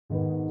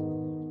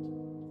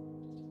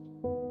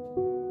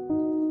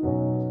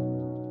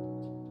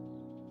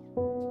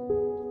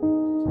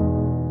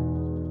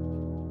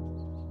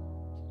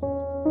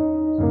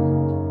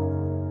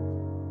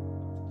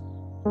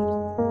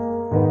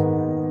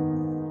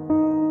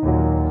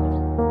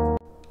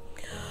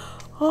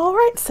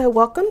Alright, so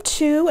welcome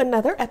to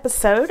another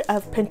episode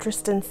of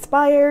Pinterest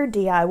Inspired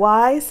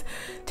DIYs.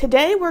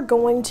 Today we're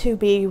going to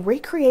be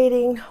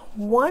recreating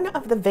one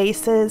of the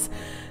vases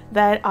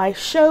that I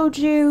showed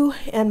you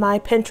in my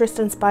Pinterest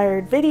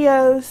Inspired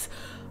videos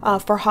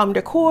for home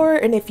decor.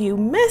 And if you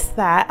missed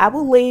that, I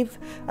will leave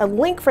a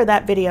link for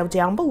that video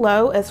down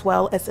below as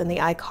well as in the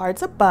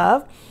iCards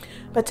above.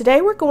 But today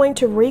we're going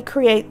to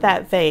recreate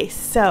that vase.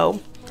 So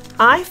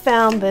I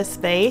found this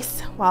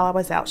vase while I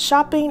was out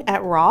shopping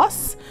at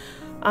Ross.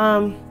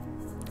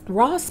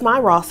 My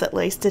Ross at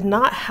least, did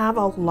not have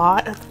a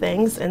lot of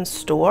things in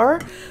store,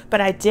 but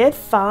I did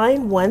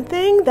find one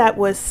thing that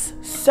was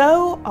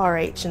so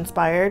RH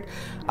inspired,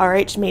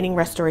 RH meaning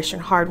Restoration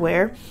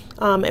Hardware.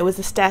 It was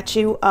a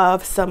statue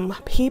of some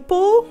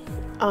people,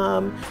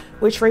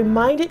 which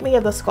reminded me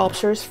of the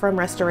sculptures from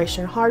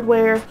Restoration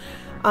Hardware.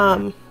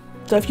 So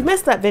if you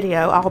missed that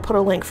video, I'll put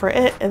a link for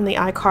it in the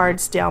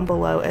iCards down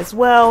below as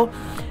well.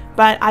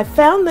 But I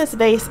found this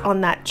vase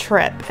on that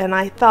trip and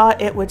I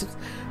thought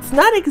it's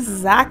not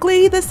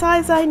exactly the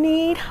size I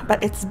need,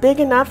 but it's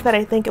big enough that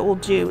I think it will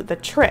do the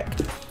trick.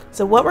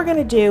 So what we're going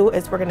to do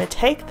is we're going to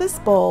take this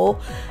bowl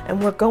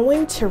and we're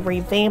going to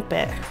revamp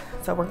it.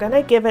 So we're going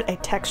to give it a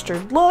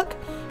textured look,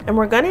 and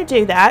we're going to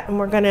do that, and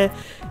we're going to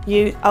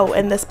use,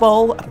 and this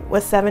bowl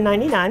was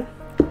 $7.99.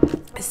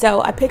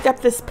 So I picked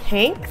up this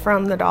paint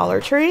from the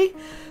Dollar Tree.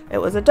 It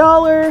was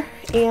 $1,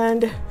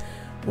 and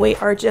we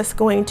are just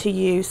going to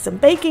use some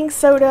baking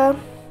soda,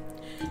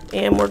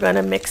 and we're going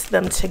to mix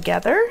them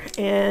together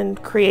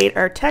and create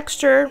our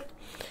texture,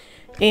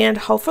 and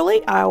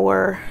hopefully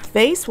our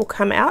vase will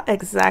come out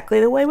exactly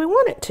the way we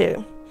want it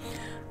to.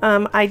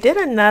 I did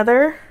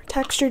another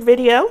textured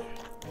video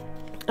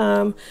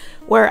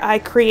where I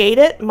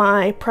created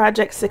my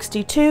Project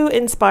 62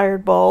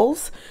 inspired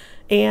bowls,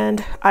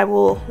 and I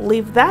will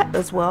leave that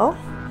as well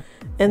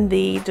in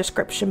the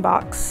description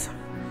box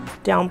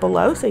down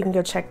below, so you can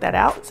go check that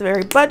out. It's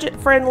very budget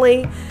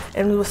friendly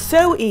and it was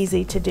so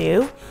easy to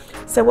do.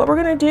 So what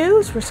we're going to do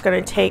is we're just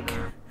going to take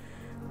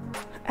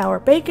our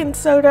baking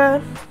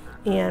soda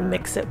and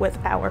mix it with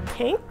our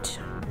paint.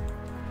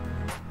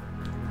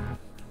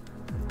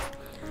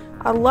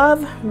 I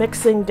love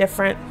mixing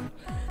different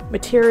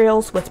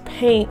materials with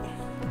paint,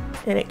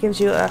 and it gives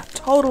you a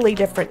totally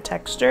different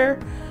texture.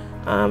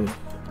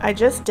 I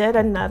just did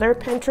another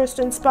Pinterest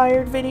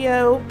inspired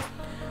video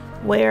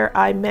where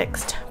I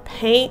mixed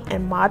paint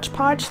and Mod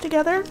Podge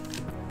together,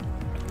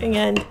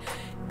 and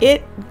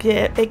it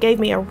gave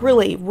me a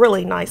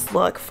really nice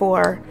look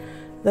for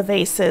the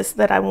vases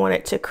that I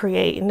wanted to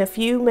create. And if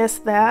you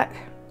missed that,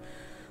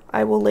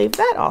 I will leave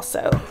that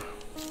also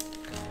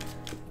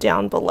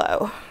down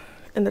below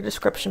in the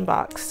description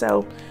box.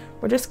 So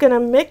we're just going to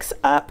mix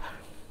up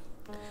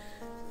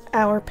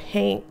our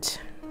paint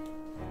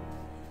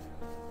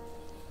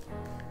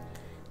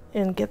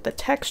and get the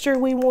texture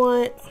we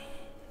want.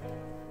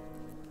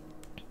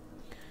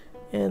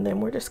 And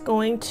then we're just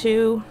going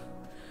to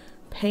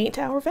paint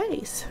our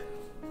vase.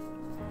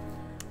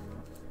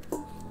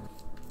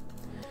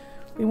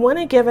 We want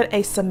to give it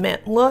a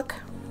cement look,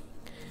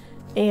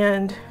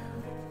 and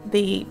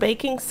the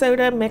baking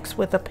soda mixed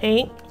with the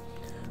paint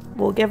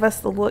will give us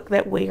the look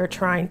that we are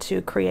trying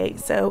to create.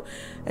 So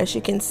as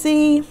you can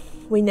see,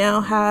 we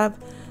now have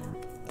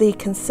the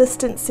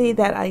consistency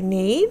that I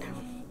need.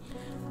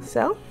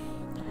 So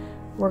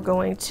we're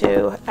going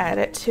to add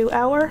it to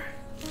our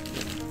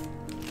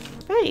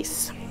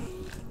vase.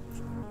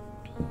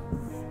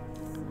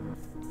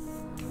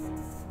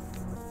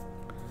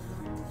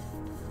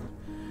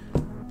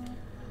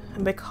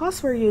 And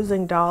because we're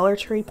using Dollar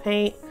Tree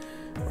paint,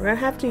 we're going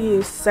to have to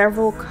use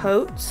several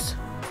coats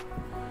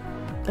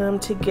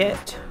to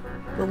get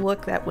the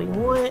look that we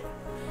want,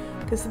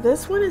 because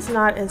this one is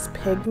not as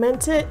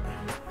pigmented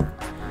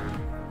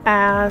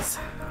as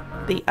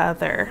the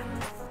other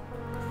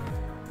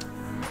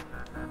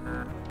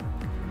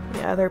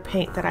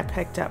paint that I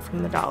picked up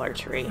from the Dollar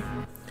Tree.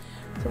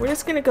 So we're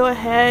just going to go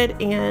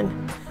ahead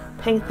and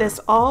paint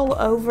this all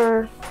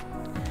over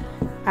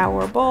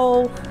our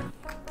bowl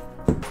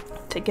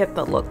to get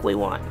the look we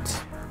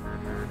want.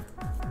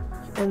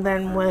 And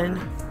then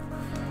when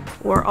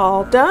we're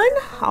all done,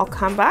 I'll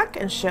come back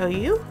and show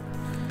you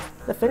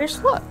the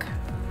finished look.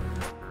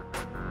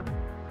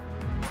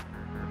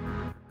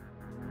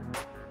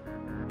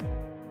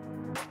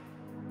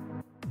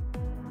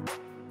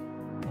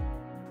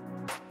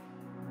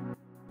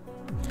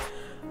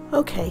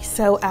 Okay,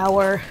 so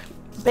our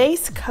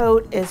base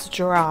coat is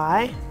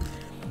dry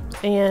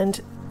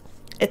and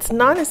it's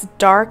not as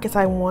dark as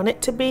I want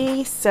it to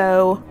be,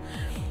 so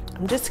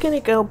I'm just going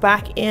to go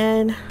back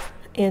in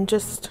and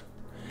just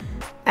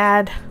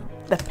add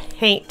the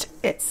paint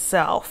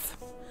itself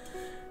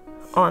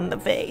on the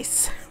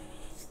vase.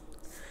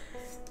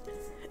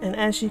 And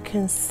as you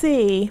can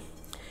see,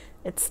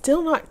 it's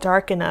still not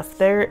dark enough.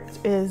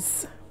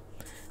 This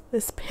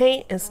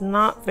paint is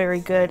not very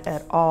good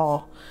at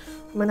all.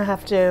 I'm gonna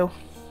have to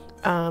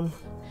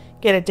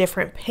get a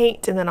different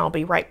paint, and then I'll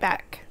be right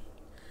back.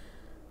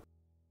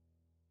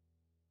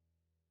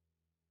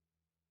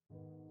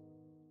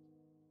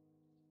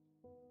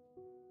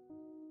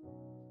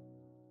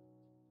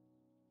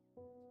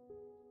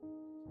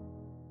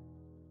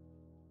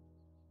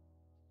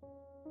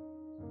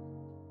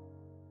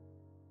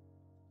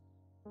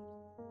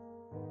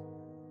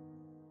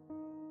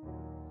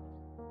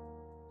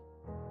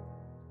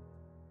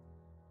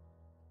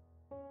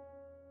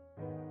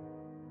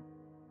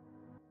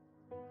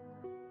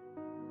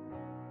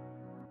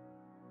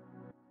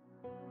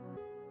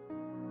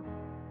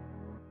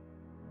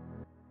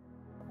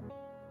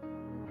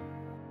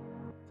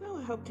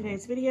 I hope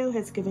today's video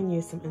has given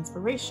you some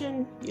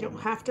inspiration. You don't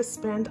have to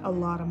spend a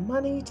lot of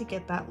money to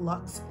get that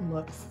luxe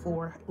look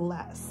for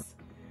less.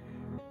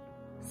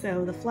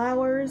 So the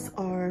flowers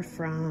are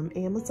from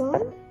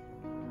Amazon.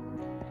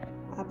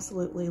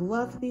 Absolutely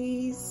love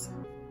these.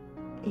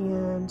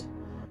 And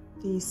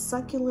the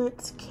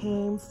succulents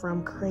came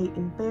from Crate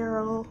and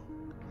Barrel.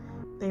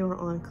 They were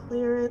on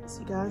clearance.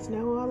 You guys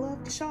know I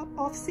love to shop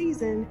off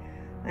season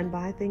and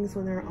buy things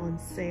when they're on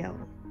sale.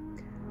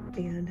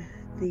 And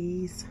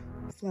these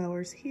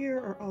flowers here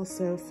are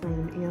also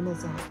from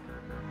Amazon.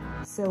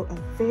 So a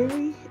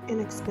very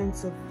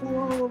inexpensive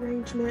floral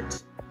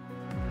arrangement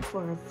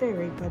for a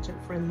very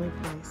budget-friendly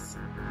price.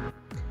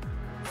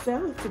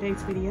 So if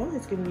today's video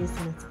has given you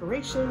some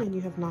inspiration and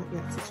you have not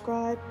yet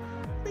subscribed,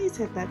 please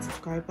hit that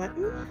subscribe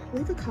button,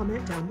 leave a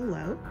comment down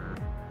below.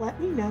 Let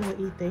me know what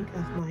you think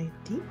of my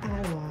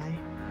DIY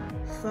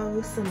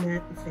faux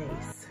cement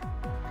vase.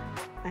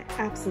 I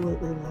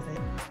absolutely love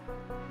it,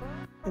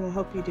 and I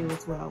hope you do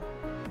as well.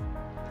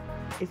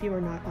 If you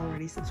are not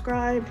already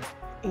subscribed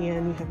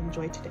and you have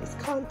enjoyed today's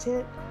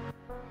content,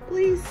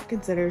 please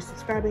consider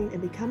subscribing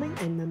and becoming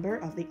a member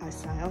of the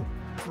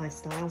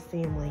iStylEMYSTYLE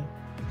family.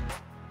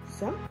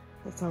 So,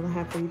 that's all I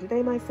have for you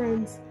today, my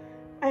friends.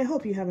 I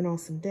hope you have an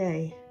awesome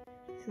day,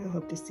 and I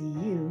hope to see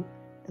you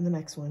in the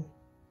next one.